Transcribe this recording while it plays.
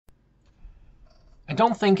I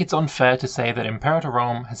don't think it's unfair to say that Imperator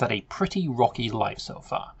Rome has had a pretty rocky life so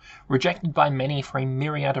far, rejected by many for a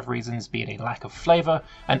myriad of reasons, be it a lack of flavour,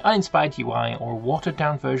 an uninspired UI, or watered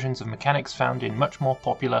down versions of mechanics found in much more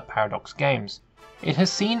popular Paradox games. It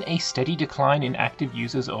has seen a steady decline in active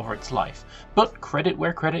users over its life, but credit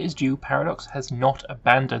where credit is due, Paradox has not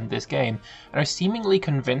abandoned this game and are seemingly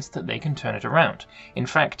convinced that they can turn it around. In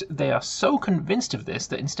fact, they are so convinced of this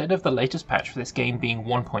that instead of the latest patch for this game being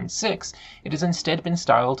 1.6, it has instead been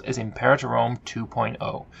styled as Imperator Rome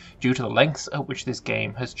 2.0, due to the lengths at which this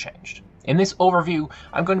game has changed. In this overview,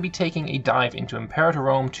 I'm going to be taking a dive into Imperator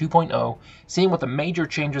Rome 2.0, seeing what the major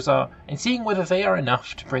changes are, and seeing whether they are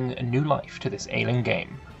enough to bring a new life to this ailing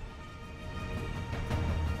game.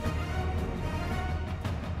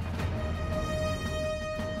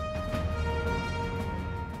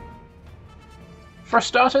 For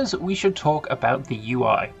starters, we should talk about the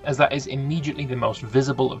UI, as that is immediately the most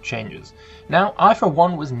visible of changes. Now, I for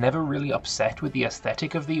one was never really upset with the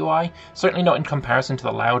aesthetic of the UI, certainly not in comparison to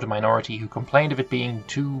the loud minority who complained of it being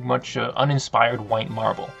too much uninspired white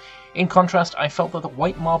marble. In contrast, I felt that the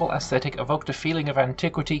white marble aesthetic evoked a feeling of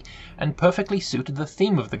antiquity and perfectly suited the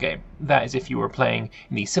theme of the game, that is if you were playing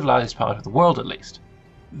in the civilized part of the world at least.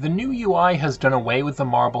 The new UI has done away with the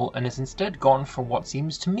marble and has instead gone for what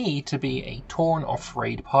seems to me to be a torn or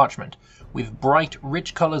frayed parchment, with bright,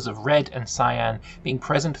 rich colours of red and cyan being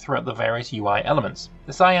present throughout the various UI elements.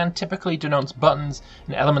 The cyan typically denotes buttons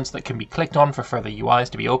and elements that can be clicked on for further UIs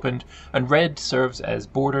to be opened, and red serves as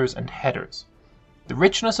borders and headers. The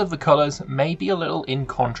richness of the colours may be a little in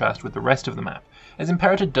contrast with the rest of the map, as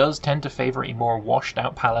Imperator does tend to favour a more washed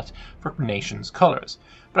out palette for nations' colours,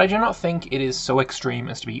 but I do not think it is so extreme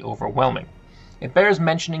as to be overwhelming. It bears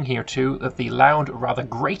mentioning here too that the loud, rather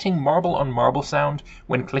grating marble on marble sound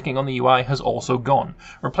when clicking on the UI has also gone,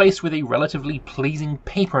 replaced with a relatively pleasing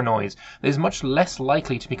paper noise that is much less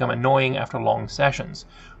likely to become annoying after long sessions.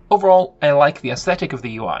 Overall, I like the aesthetic of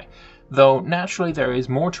the UI, though naturally there is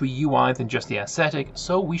more to a UI than just the aesthetic,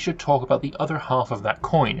 so we should talk about the other half of that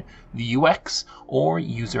coin, the UX, or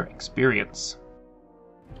user experience.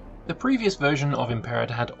 The previous version of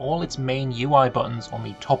Imperator had all its main UI buttons on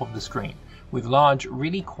the top of the screen, with large,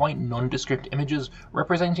 really quite nondescript images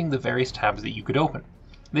representing the various tabs that you could open.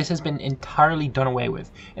 This has been entirely done away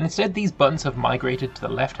with, and instead these buttons have migrated to the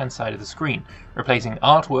left-hand side of the screen, replacing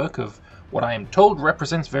artwork of what I am told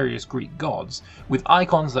represents various Greek gods, with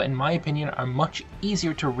icons that in my opinion are much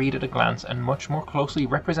easier to read at a glance and much more closely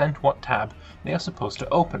represent what tab they are supposed to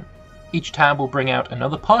open. Each tab will bring out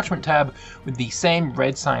another parchment tab with the same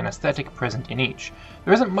red cyan aesthetic present in each.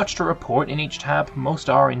 There isn't much to report in each tab, most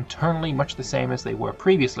are internally much the same as they were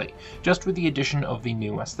previously, just with the addition of the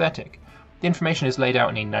new aesthetic. The information is laid out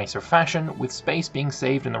in a nicer fashion, with space being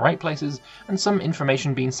saved in the right places and some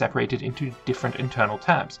information being separated into different internal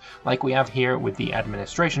tabs, like we have here with the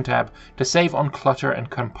administration tab, to save on clutter and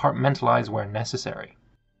compartmentalize where necessary.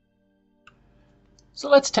 So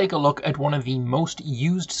let's take a look at one of the most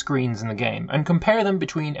used screens in the game and compare them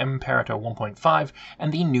between Imperator 1.5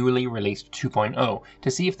 and the newly released 2.0 to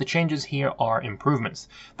see if the changes here are improvements.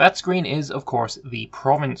 That screen is, of course, the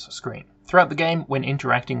province screen. Throughout the game, when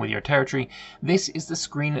interacting with your territory, this is the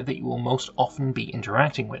screen that you will most often be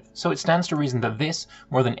interacting with, so it stands to reason that this,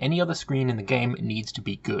 more than any other screen in the game, needs to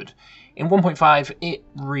be good. In 1.5, it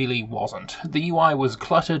really wasn't. The UI was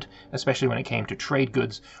cluttered, especially when it came to trade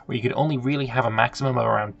goods, where you could only really have a maximum of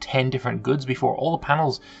around 10 different goods before all the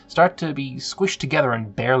panels start to be squished together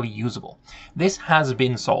and barely usable. This has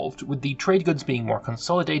been solved, with the trade goods being more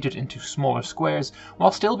consolidated into smaller squares,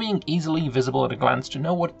 while still being easily visible at a glance to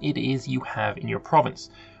know what it is you have in your province.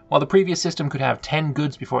 While the previous system could have 10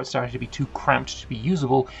 goods before it started to be too cramped to be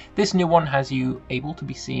usable, this new one has you able to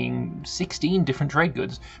be seeing 16 different trade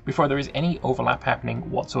goods before there is any overlap happening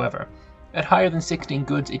whatsoever. At higher than 16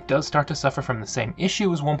 goods, it does start to suffer from the same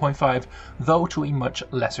issue as 1.5, though to a much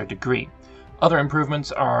lesser degree. Other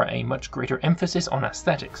improvements are a much greater emphasis on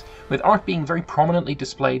aesthetics, with art being very prominently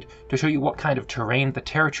displayed to show you what kind of terrain the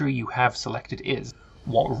territory you have selected is,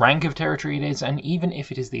 what rank of territory it is, and even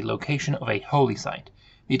if it is the location of a holy site.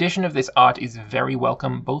 The addition of this art is very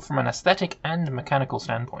welcome both from an aesthetic and mechanical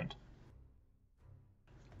standpoint.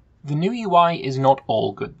 The new UI is not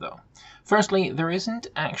all good though. Firstly, there isn't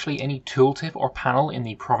actually any tooltip or panel in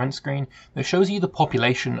the province screen that shows you the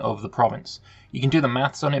population of the province. You can do the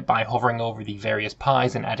maths on it by hovering over the various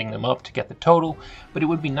pies and adding them up to get the total, but it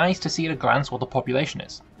would be nice to see at a glance what the population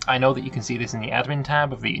is. I know that you can see this in the admin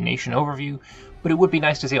tab of the nation overview, but it would be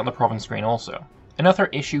nice to see it on the province screen also. Another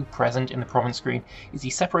issue present in the province screen is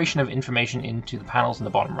the separation of information into the panels in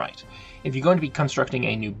the bottom right. If you're going to be constructing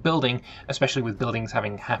a new building, especially with buildings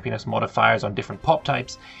having happiness modifiers on different pop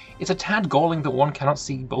types, it's a tad galling that one cannot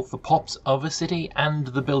see both the pops of a city and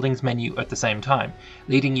the building's menu at the same time,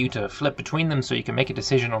 leading you to flip between them so you can make a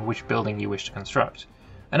decision on which building you wish to construct.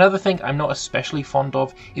 Another thing I'm not especially fond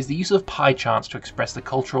of is the use of pie charts to express the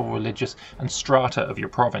cultural, religious, and strata of your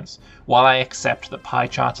province. While I accept that pie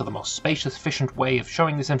charts are the most spacious, efficient way of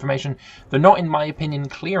showing this information, they're not, in my opinion,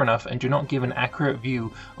 clear enough and do not give an accurate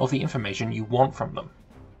view of the information you want from them.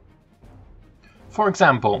 For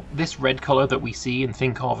example, this red colour that we see and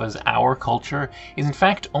think of as our culture is in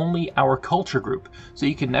fact only our culture group, so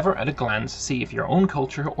you can never at a glance see if your own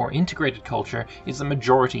culture or integrated culture is the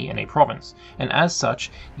majority in a province, and as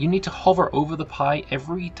such, you need to hover over the pie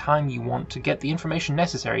every time you want to get the information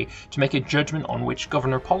necessary to make a judgment on which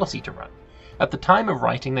governor policy to run. At the time of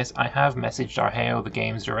writing this, I have messaged Arheo, the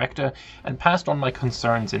game's director, and passed on my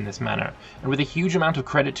concerns in this manner, and with a huge amount of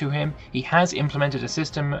credit to him, he has implemented a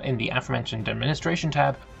system in the aforementioned administration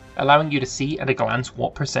tab, allowing you to see at a glance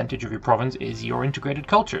what percentage of your province is your integrated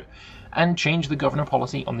culture, and change the governor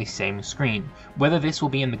policy on the same screen. Whether this will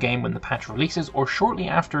be in the game when the patch releases or shortly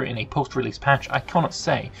after in a post-release patch, I cannot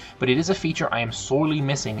say, but it is a feature I am sorely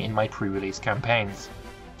missing in my pre-release campaigns.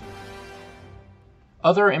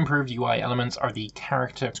 Other improved UI elements are the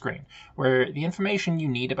character screen, where the information you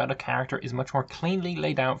need about a character is much more cleanly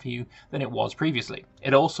laid out for you than it was previously.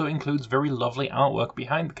 It also includes very lovely artwork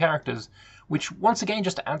behind the characters, which once again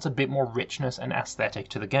just adds a bit more richness and aesthetic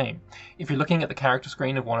to the game. If you're looking at the character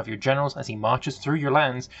screen of one of your generals as he marches through your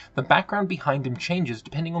lands, the background behind him changes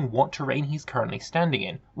depending on what terrain he's currently standing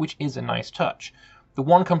in, which is a nice touch. The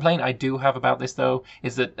one complaint I do have about this though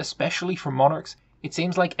is that, especially for monarchs, it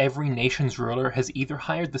seems like every nation's ruler has either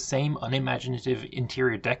hired the same unimaginative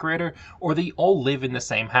interior decorator, or they all live in the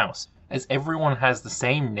same house, as everyone has the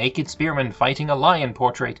same naked spearman fighting a lion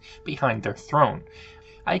portrait behind their throne.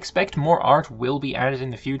 I expect more art will be added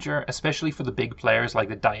in the future, especially for the big players like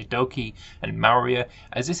the Diadochi and Mauria,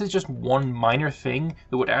 as this is just one minor thing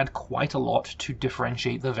that would add quite a lot to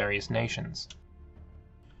differentiate the various nations.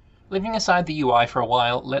 Leaving aside the UI for a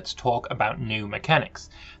while, let's talk about new mechanics.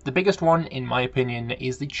 The biggest one, in my opinion,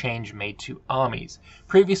 is the change made to armies.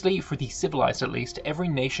 Previously, for the civilized at least, every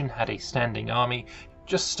nation had a standing army,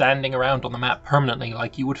 just standing around on the map permanently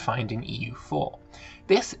like you would find in EU4.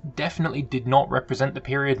 This definitely did not represent the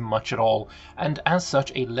period much at all, and as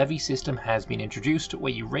such a levy system has been introduced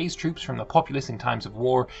where you raise troops from the populace in times of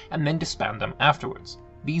war and then disband them afterwards.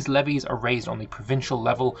 These levies are raised on the provincial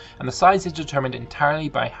level, and the size is determined entirely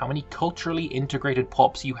by how many culturally integrated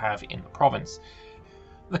pops you have in the province.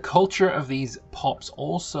 The culture of these pops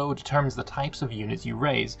also determines the types of units you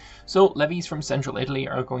raise, so levies from central Italy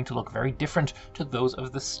are going to look very different to those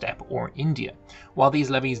of the steppe or India. While these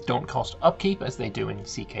levies don't cost upkeep as they do in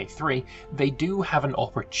CK3, they do have an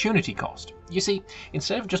opportunity cost. You see,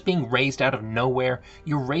 instead of just being raised out of nowhere,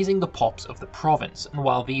 you're raising the pops of the province, and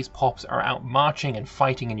while these pops are out marching and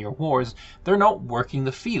fighting in your wars, they're not working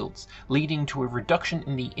the fields, leading to a reduction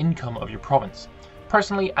in the income of your province.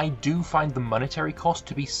 Personally, I do find the monetary cost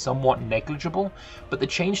to be somewhat negligible, but the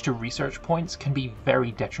change to research points can be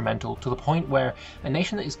very detrimental, to the point where a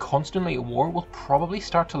nation that is constantly at war will probably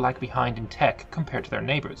start to lag behind in tech compared to their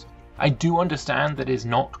neighbours. I do understand that it is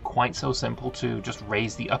not quite so simple to just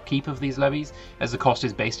raise the upkeep of these levies, as the cost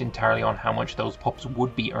is based entirely on how much those pops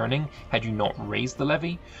would be earning had you not raised the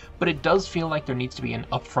levy, but it does feel like there needs to be an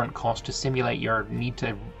upfront cost to simulate your need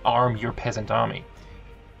to arm your peasant army.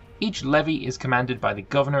 Each levy is commanded by the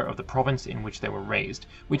governor of the province in which they were raised,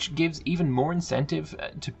 which gives even more incentive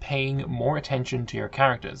to paying more attention to your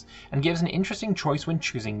characters, and gives an interesting choice when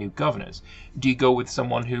choosing new governors. Do you go with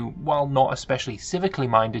someone who, while not especially civically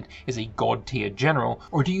minded, is a god-tier general,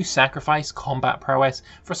 or do you sacrifice combat prowess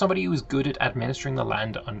for somebody who is good at administering the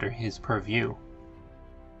land under his purview?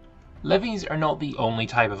 Levies are not the only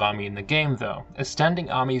type of army in the game though, as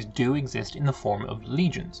standing armies do exist in the form of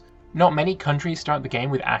legions. Not many countries start the game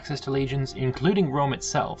with access to legions, including Rome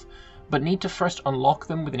itself, but need to first unlock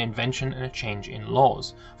them with an invention and a change in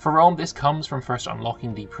laws. For Rome, this comes from first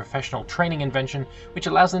unlocking the professional training invention, which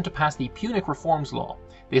allows them to pass the Punic Reforms law.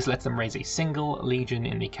 This lets them raise a single legion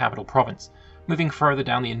in the capital province. Moving further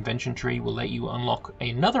down the invention tree will let you unlock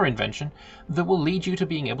another invention that will lead you to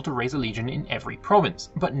being able to raise a legion in every province,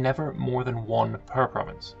 but never more than one per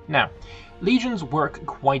province. Now, legions work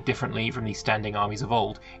quite differently from the standing armies of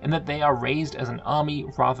old, in that they are raised as an army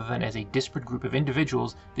rather than as a disparate group of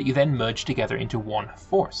individuals that you then merge together into one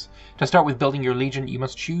force. To start with building your legion, you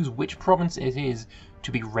must choose which province it is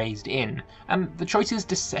to be raised in, and the choice is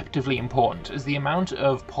deceptively important, as the amount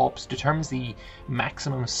of pops determines the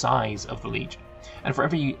maximum size of the legion, and for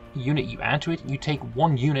every unit you add to it, you take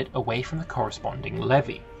 1 unit away from the corresponding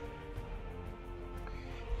levy.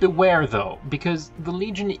 Beware though, because the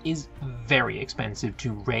Legion is very expensive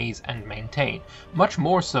to raise and maintain, much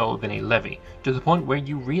more so than a levy, to the point where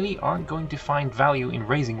you really aren't going to find value in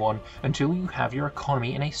raising one until you have your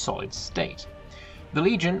economy in a solid state. The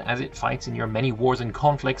Legion, as it fights in your many wars and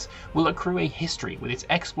conflicts, will accrue a history with its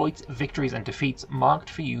exploits, victories and defeats marked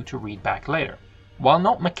for you to read back later. While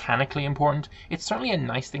not mechanically important, it's certainly a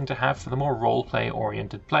nice thing to have for the more roleplay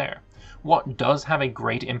oriented player. What does have a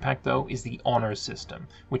great impact though is the honors system,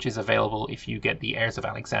 which is available if you get the Heirs of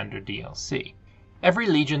Alexander DLC. Every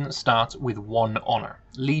Legion starts with 1 honor,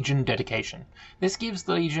 Legion Dedication. This gives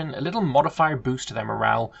the Legion a little modifier boost to their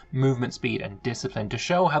morale, movement speed and discipline to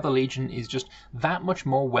show how the Legion is just that much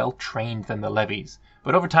more well trained than the Levies.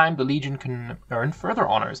 But over time the Legion can earn further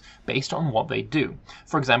honors based on what they do.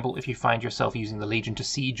 For example, if you find yourself using the Legion to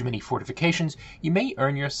siege many fortifications, you may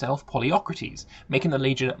earn yourself Polyocrates, making the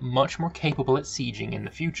Legion much more capable at sieging in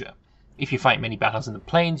the future. If you fight many battles in the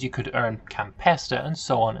plains, you could earn Campesta, and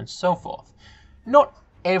so on and so forth. Not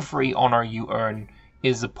every honor you earn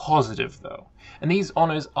is a positive though, and these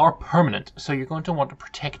honors are permanent, so you're going to want to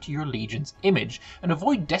protect your Legion's image and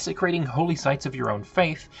avoid desecrating holy sites of your own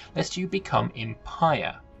faith lest you become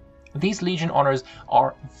impia. These Legion honors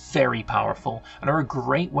are very powerful and are a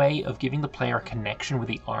great way of giving the player a connection with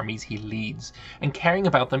the armies he leads and caring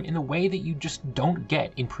about them in a way that you just don't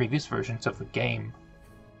get in previous versions of the game.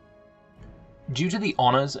 Due to the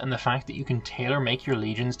honors and the fact that you can tailor-make your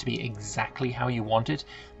legions to be exactly how you want it,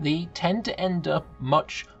 they tend to end up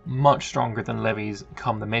much stronger than levies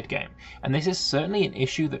come the mid-game, and this is certainly an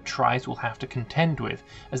issue that Tries will have to contend with,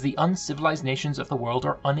 as the uncivilized nations of the world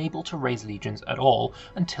are unable to raise legions at all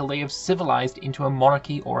until they have civilized into a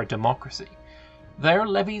monarchy or a democracy. Their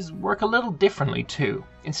levies work a little differently too.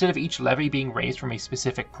 Instead of each levy being raised from a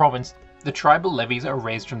specific province, the tribal levies are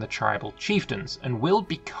raised from the tribal chieftains, and will,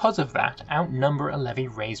 because of that, outnumber a levy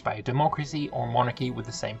raised by a democracy or monarchy with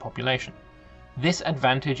the same population. This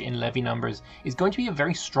advantage in levy numbers is going to be a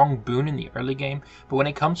very strong boon in the early game, but when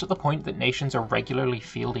it comes to the point that nations are regularly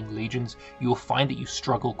fielding legions, you will find that you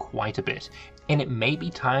struggle quite a bit, and it may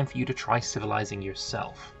be time for you to try civilizing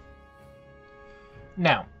yourself.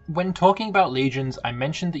 Now, when talking about legions, I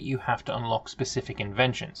mentioned that you have to unlock specific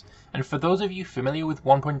inventions, and for those of you familiar with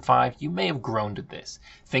 1.5, you may have groaned at this,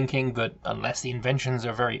 thinking that unless the inventions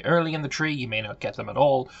are very early in the tree, you may not get them at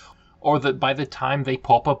all, or that by the time they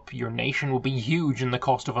pop up, your nation will be huge and the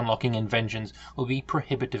cost of unlocking inventions will be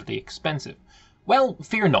prohibitively expensive. Well,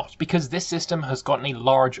 fear not, because this system has gotten a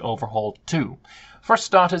large overhaul too. For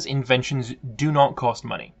starters, inventions do not cost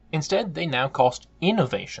money. Instead, they now cost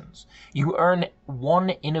innovations. You earn 1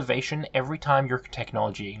 innovation every time your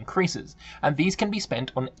technology increases, and these can be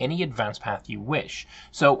spent on any advance path you wish.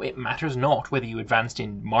 So it matters not whether you advanced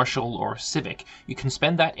in martial or civic, you can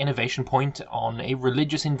spend that innovation point on a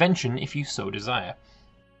religious invention if you so desire.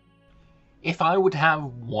 If I would have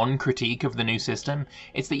one critique of the new system,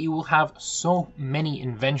 it's that you will have so many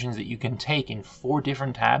inventions that you can take in 4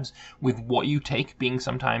 different tabs, with what you take being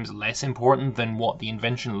sometimes less important than what the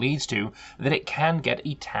invention leads to, that it can get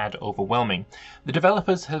a tad overwhelming. The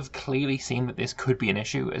developers have clearly seen that this could be an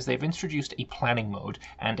issue, as they've introduced a planning mode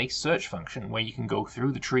and a search function where you can go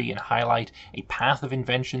through the tree and highlight a path of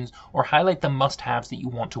inventions or highlight the must-haves that you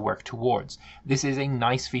want to work towards. This is a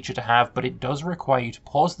nice feature to have, but it does require you to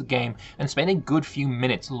pause the game and spend a good few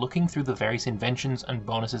minutes looking through the various inventions and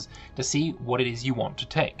bonuses to see what it is you want to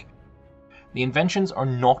take. The inventions are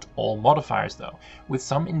not all modifiers though, with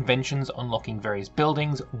some inventions unlocking various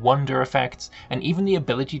buildings, wonder effects, and even the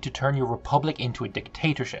ability to turn your republic into a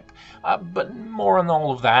dictatorship. But more on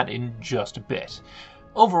all of that in just a bit.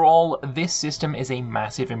 Overall, this system is a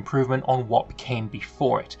massive improvement on what came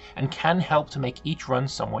before it, and can help to make each run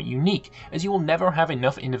somewhat unique, as you will never have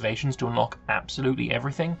enough innovations to unlock absolutely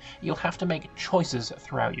everything. You'll have to make choices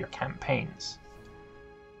throughout your campaigns.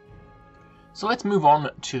 So let's move on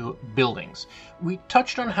to buildings. We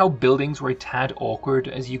touched on how buildings were a tad awkward,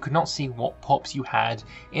 as you could not see what pops you had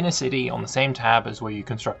in a city on the same tab as where you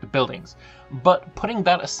construct the buildings. But putting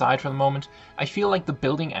that aside for the moment, I feel like the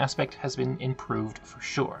building aspect has been improved for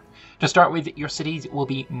sure. To start with, your cities will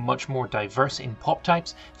be much more diverse in pop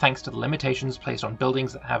types, thanks to the limitations placed on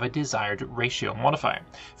buildings that have a desired ratio modifier.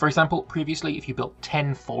 For example, previously if you built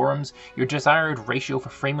 10 forums, your desired ratio for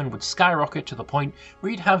freemen would skyrocket to the point where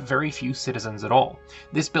you'd have very few citizens citizens at all.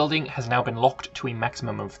 This building has now been locked to a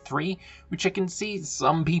maximum of 3, which I can see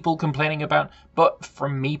some people complaining about, but for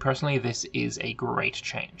me personally this is a great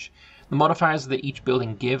change. The modifiers that each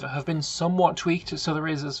building give have been somewhat tweaked, so there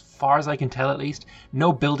is, as far as I can tell at least,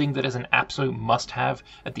 no building that is an absolute must-have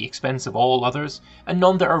at the expense of all others, and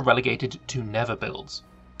none that are relegated to never builds.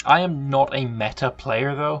 I am not a meta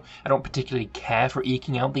player though. I don't particularly care for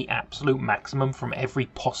eking out the absolute maximum from every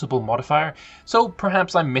possible modifier, so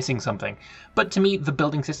perhaps I'm missing something, but to me the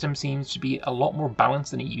building system seems to be a lot more balanced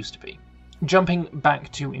than it used to be. Jumping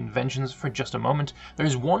back to Inventions for just a moment,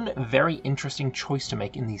 there's one very interesting choice to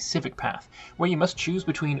make in the civic path, where you must choose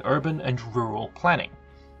between urban and rural planning.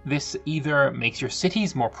 This either makes your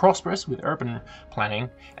cities more prosperous with urban planning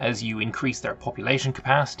as you increase their population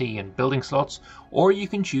capacity and building slots, or you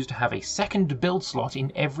can choose to have a second build slot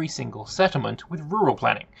in every single settlement with rural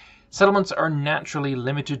planning. Settlements are naturally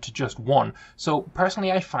limited to just one, so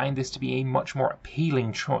personally I find this to be a much more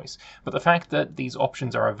appealing choice, but the fact that these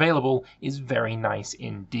options are available is very nice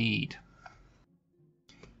indeed.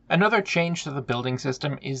 Another change to the building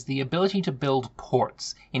system is the ability to build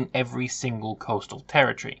ports in every single coastal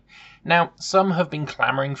territory. Now, some have been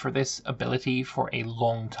clamoring for this ability for a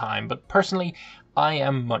long time, but personally, I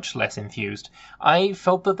am much less enthused. I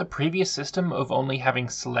felt that the previous system of only having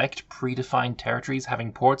select predefined territories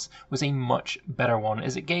having ports was a much better one,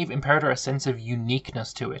 as it gave Imperator a sense of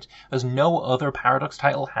uniqueness to it, as no other Paradox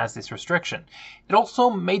title has this restriction. It also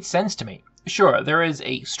made sense to me. Sure, there is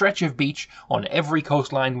a stretch of beach on every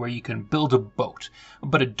coastline where you can build a boat,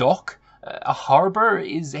 but a dock, a harbour,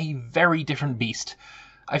 is a very different beast.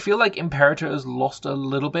 I feel like Imperator has lost a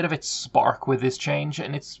little bit of its spark with this change,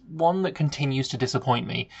 and it's one that continues to disappoint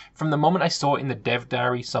me, from the moment I saw it in the dev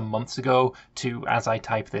diary some months ago to as I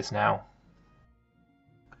type this now.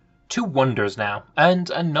 To wonders now, and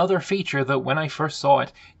another feature that when I first saw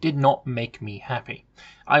it did not make me happy.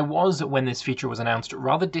 I was, when this feature was announced,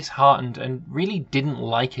 rather disheartened and really didn't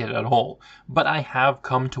like it at all, but I have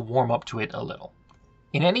come to warm up to it a little.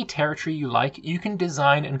 In any territory you like, you can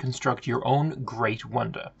design and construct your own Great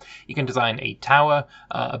Wonder. You can design a tower,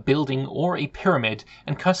 a building, or a pyramid,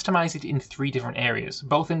 and customize it in 3 different areas,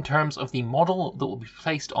 both in terms of the model that will be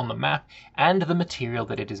placed on the map and the material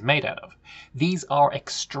that it is made out of. These are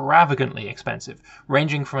extravagantly expensive,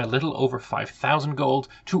 ranging from a little over 5,000 gold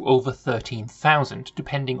to over 13,000,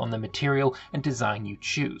 depending on the material and design you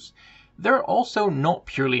choose. They're also not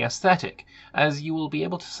purely aesthetic, as you will be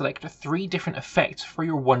able to select 3 different effects for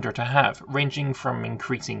your wonder to have, ranging from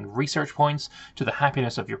increasing research points to the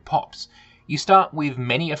happiness of your pops. You start with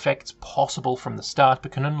many effects possible from the start,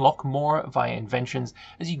 but can unlock more via inventions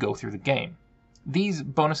as you go through the game. These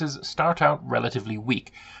bonuses start out relatively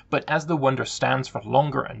weak, but as the wonder stands for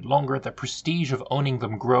longer and longer, the prestige of owning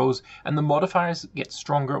them grows, and the modifiers get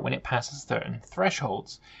stronger when it passes certain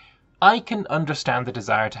thresholds. I can understand the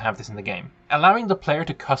desire to have this in the game. Allowing the player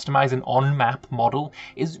to customize an on-map model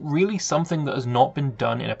is really something that has not been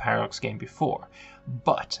done in a Paradox game before,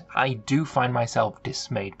 but I do find myself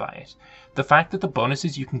dismayed by it. The fact that the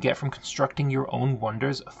bonuses you can get from constructing your own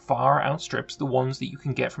wonders far outstrips the ones that you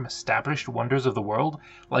can get from established wonders of the world,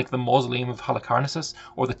 like the Mausoleum of Halicarnassus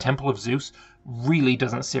or the Temple of Zeus, really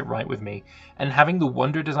doesn't sit right with me, and having the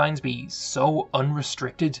wonder designs be so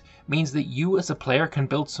unrestricted means that you as a player can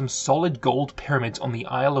build some solid gold pyramids on the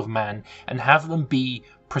Isle of Man and have them be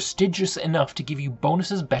prestigious enough to give you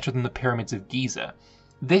bonuses better than the pyramids of Giza.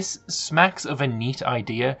 This smacks of a neat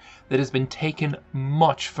idea that has been taken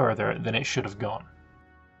much further than it should have gone.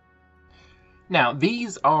 Now,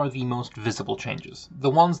 these are the most visible changes,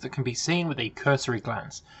 the ones that can be seen with a cursory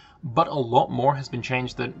glance, but a lot more has been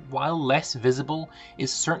changed that, while less visible,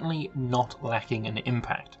 is certainly not lacking in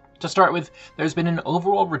impact. To start with, there's been an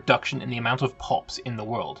overall reduction in the amount of pops in the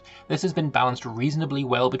world. This has been balanced reasonably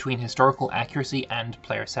well between historical accuracy and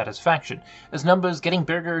player satisfaction, as numbers getting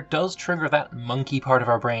bigger does trigger that monkey part of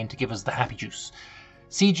our brain to give us the happy juice.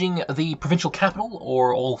 Sieging the provincial capital,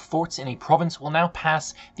 or all forts in a province, will now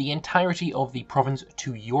pass the entirety of the province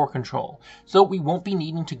to your control, so we won't be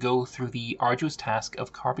needing to go through the arduous task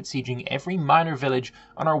of carpet sieging every minor village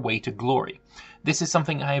on our way to glory. This is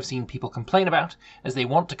something I have seen people complain about, as they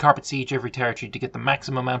want to carpet siege every territory to get the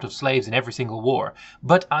maximum amount of slaves in every single war,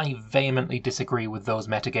 but I vehemently disagree with those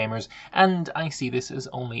metagamers, and I see this as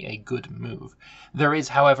only a good move. There is,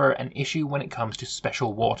 however, an issue when it comes to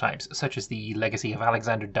special war types, such as the Legacy of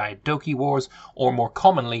Alexander Diadochi Wars, or more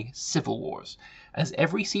commonly, Civil Wars. As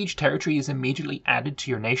every siege territory is immediately added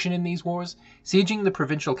to your nation in these wars, sieging the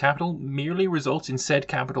provincial capital merely results in said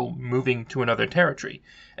capital moving to another territory,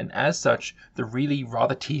 and as such, the really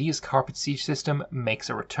rather tedious carpet siege system makes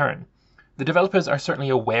a return. The developers are certainly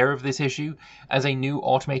aware of this issue, as a new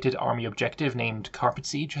automated army objective named Carpet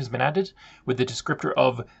Siege has been added, with the descriptor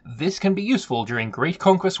of "This can be useful during Great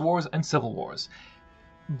Conquest Wars and Civil Wars."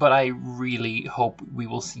 But I really hope we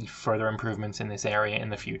will see further improvements in this area in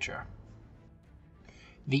the future.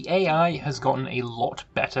 The AI has gotten a lot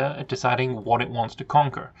better at deciding what it wants to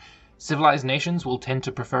conquer. Civilized nations will tend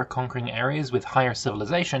to prefer conquering areas with higher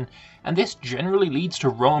civilization, and this generally leads to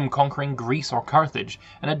Rome conquering Greece or Carthage,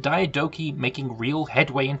 and a Diadochi making real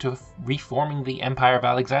headway into reforming the Empire of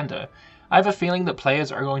Alexander. I have a feeling that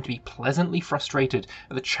players are going to be pleasantly frustrated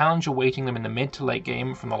at the challenge awaiting them in the mid to late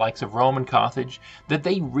game from the likes of Rome and Carthage that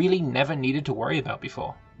they really never needed to worry about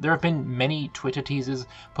before. There have been many Twitter teasers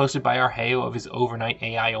posted by Arheo of his overnight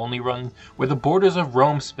AI-only run, where the borders of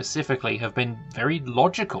Rome specifically have been very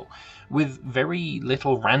logical, with very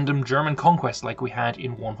little random German conquest like we had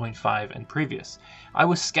in 1.5 and previous. I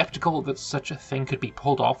was skeptical that such a thing could be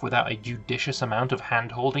pulled off without a judicious amount of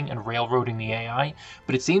hand-holding and railroading the AI,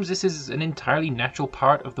 but it seems this is an entirely natural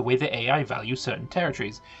part of the way the AI values certain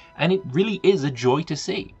territories, and it really is a joy to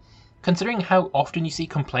see. Considering how often you see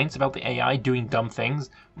complaints about the AI doing dumb things,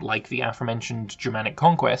 like the aforementioned Germanic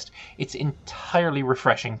conquest, it's entirely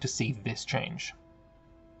refreshing to see this change.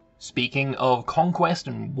 Speaking of conquest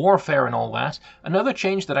and warfare and all that, another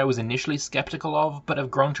change that I was initially skeptical of, but have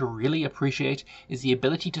grown to really appreciate, is the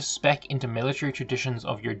ability to spec into military traditions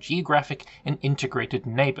of your geographic and integrated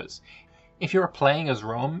neighbours. If you are playing as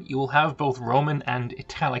Rome, you will have both Roman and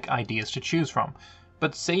Italic ideas to choose from.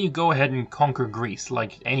 But say you go ahead and conquer Greece,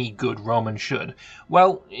 like any good Roman should.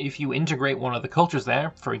 Well, if you integrate one of the cultures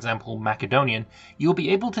there, for example Macedonian, you'll be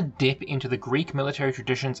able to dip into the Greek military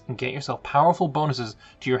traditions and get yourself powerful bonuses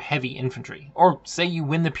to your heavy infantry. Or say you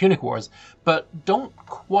win the Punic Wars, but don't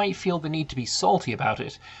quite feel the need to be salty about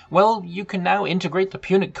it. Well, you can now integrate the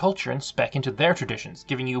Punic culture and spec into their traditions,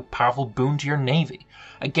 giving you a powerful boon to your navy.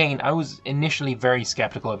 Again, I was initially very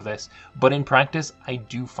skeptical of this, but in practice I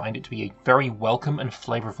do find it to be a very welcome and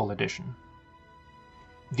flavorful addition.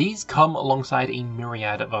 These come alongside a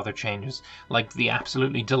myriad of other changes, like the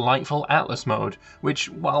absolutely delightful Atlas mode, which,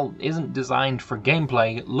 while isn't designed for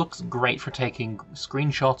gameplay, looks great for taking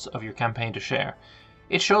screenshots of your campaign to share.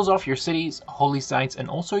 It shows off your cities, holy sites, and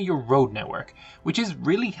also your road network, which is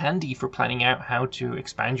really handy for planning out how to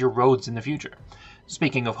expand your roads in the future.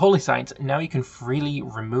 Speaking of holy sites, now you can freely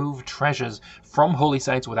remove treasures from holy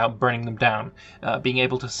sites without burning them down, being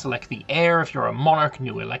able to select the heir if you're a monarch,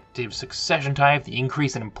 new elective succession type, the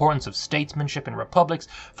increase in importance of statesmanship in republics,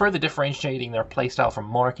 further differentiating their playstyle from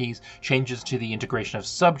monarchies, changes to the integration of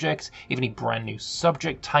subjects, even a brand new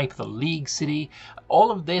subject type, the League City. All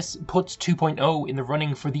of this puts 2.0 in the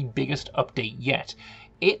running for the biggest update yet.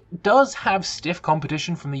 It does have stiff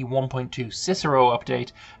competition from the 1.2 Cicero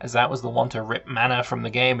update, as that was the one to rip mana from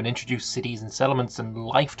the game and introduce cities and settlements and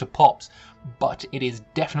life to pops, but it is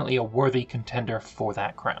definitely a worthy contender for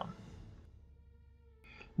that crown.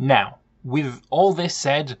 Now, with all this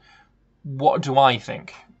said, what do I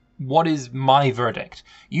think? What is my verdict?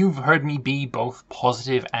 You've heard me be both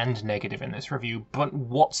positive and negative in this review, but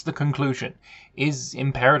what's the conclusion? Is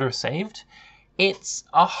Imperator saved? It's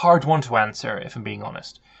a hard one to answer, if I'm being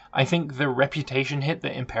honest. I think the reputation hit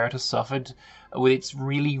that Imperator suffered with its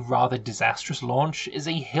really rather disastrous launch is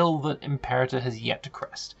a hill that Imperator has yet to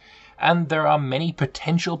crest. And there are many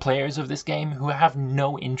potential players of this game who have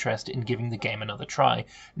no interest in giving the game another try,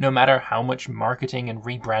 no matter how much marketing and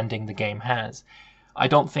rebranding the game has. I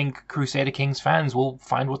don't think Crusader Kings fans will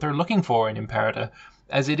find what they're looking for in Imperator,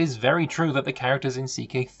 as it is very true that the characters in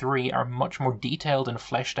CK3 are much more detailed and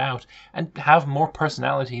fleshed out, and have more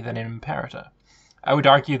personality than in Imperator. I would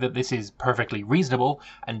argue that this is perfectly reasonable,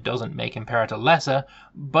 and doesn't make Imperator lesser,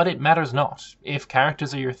 but it matters not. If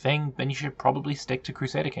characters are your thing, then you should probably stick to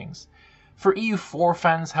Crusader Kings. For EU4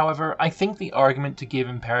 fans, however, I think the argument to give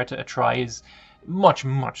Imperator a try is much,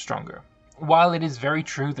 much stronger. While it is very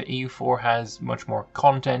true that EU4 has much more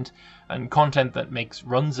content, and content that makes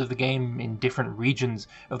runs of the game in different regions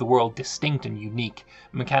of the world distinct and unique,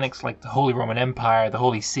 mechanics like the Holy Roman Empire, the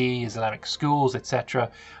Holy See, Islamic schools, etc.,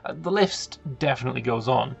 the list definitely goes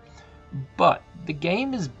on. But the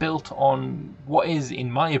game is built on what is,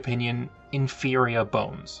 in my opinion, inferior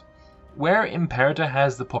bones. Where Imperator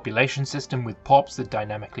has the population system with pops that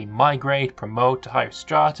dynamically migrate, promote to higher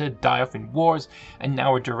strata, die off in wars, and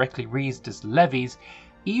now are directly raised as levies,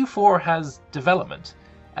 EU4 has development.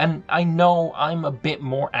 And I know I'm a bit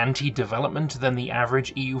more anti-development than the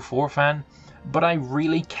average EU4 fan, but I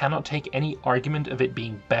really cannot take any argument of it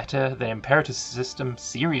being better than Imperator's system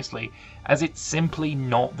seriously, as it's simply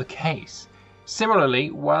not the case.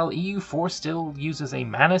 Similarly, while EU4 still uses a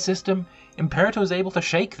mana system, Imperator is able to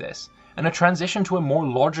shake this. and a transition to a more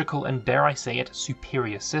logical and, dare I say it,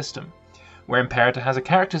 superior system. Where Imperator has a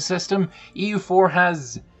character system, EU4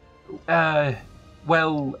 has,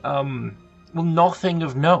 nothing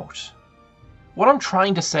of note. What I'm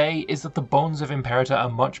trying to say is that the bones of Imperator are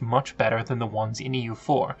much, much better than the ones in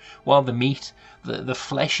EU4, while the meat, the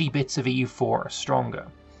fleshy bits of EU4 are stronger.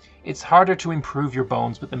 It's harder to improve your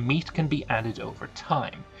bones, but the meat can be added over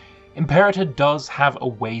time. Imperator does have a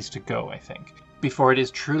ways to go, I think, before it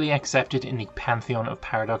is truly accepted in the pantheon of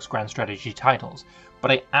Paradox Grand Strategy titles,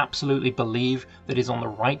 but I absolutely believe that it is on the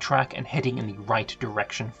right track and heading in the right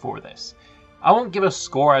direction for this. I won't give a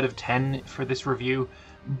score out of 10 for this review,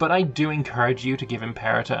 but I do encourage you to give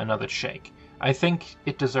Imperator another shake. I think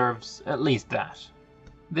it deserves at least that.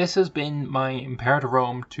 This has been my Imperator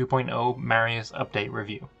Rome 2.0 Marius update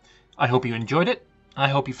review. I hope you enjoyed it, I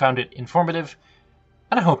hope you found it informative,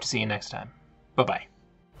 and I hope to see you next time. Bye bye.